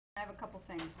I have a couple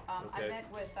things. I Okay.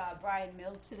 met with Brian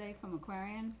Mills today from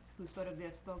Aquarion, who's sort of their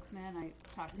spokesman. I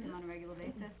talk to him on a regular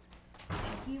basis.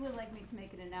 And he would like me to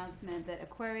make an announcement that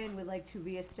Aquarion would like to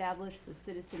reestablish the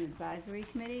Citizen Advisory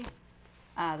Committee.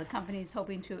 The company is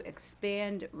hoping to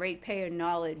expand ratepayer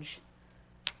knowledge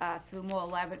through more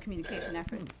elaborate communication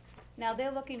efforts. Now,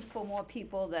 they're looking for more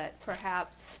people that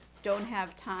perhaps don't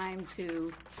have time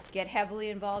to get heavily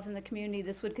involved in the community.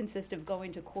 This would consist of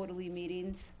going to quarterly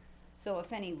meetings. So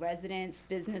if any residents,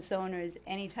 business owners,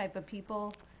 any type of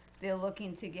people, they're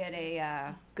looking to get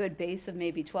a good base of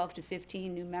maybe 12 to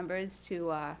 15 new members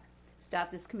to start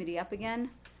this committee up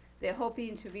again. They're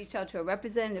hoping to reach out to a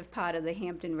representative part of the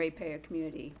Hampton ratepayer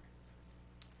community.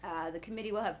 The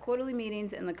committee will have quarterly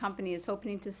meetings, and the company is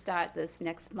hoping to start this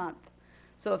next month.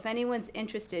 So if anyone's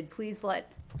interested, please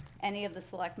let any of the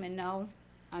selectmen know.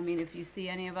 I mean, if you see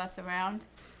any of us around.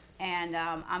 And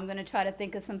I'm gonna try to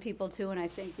think of some people too, and I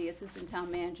think the assistant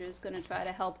town manager is gonna try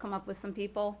to help come up with some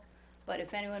people. But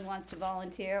if anyone wants to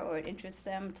volunteer or it interests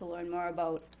them to learn more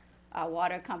about a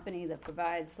water company that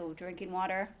provides the drinking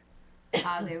water,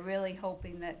 they're really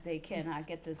hoping that they can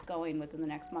get this going within the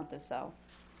next month or so.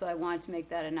 So I wanted to make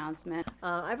that announcement.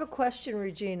 I have a question,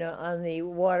 Regina, on the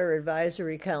Water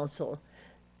Advisory Council.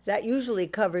 That usually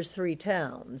covers 3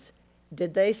 towns.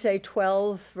 Did they say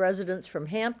 12 residents from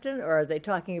Hampton, or are they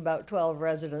talking about 12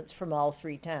 residents from all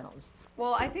 3 towns?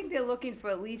 Well, I think they're looking for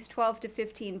at least 12 to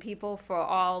 15 people for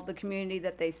all the community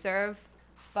that they serve,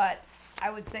 but I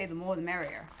would say the more the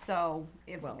merrier. So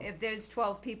if there's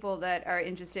 12 people that are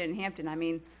interested in Hampton, I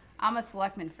mean, I'm a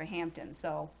selectman for Hampton,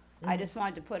 so I just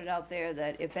wanted to put it out there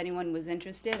that if anyone was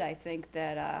interested, I think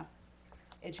that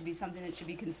it should be something that should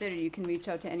be considered. You can reach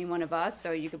out to any one of us,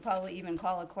 or you could probably even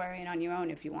call Aquarion on your own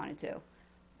if you wanted to.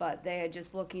 But they are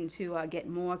just looking to get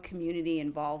more community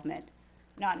involvement,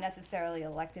 not necessarily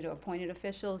elected or appointed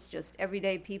officials, just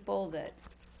everyday people that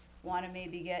want to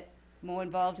maybe get more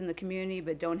involved in the community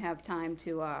but don't have time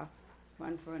to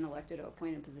run for an elected or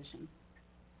appointed position.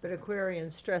 But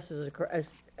Aquarion stretches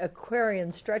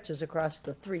across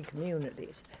the 3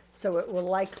 communities, so it will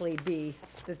likely be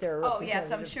that there are Oh, yes,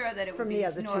 I'm representatives sure that it would from be the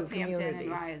other 2 Northampton and communities.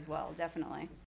 Rye as well, definitely.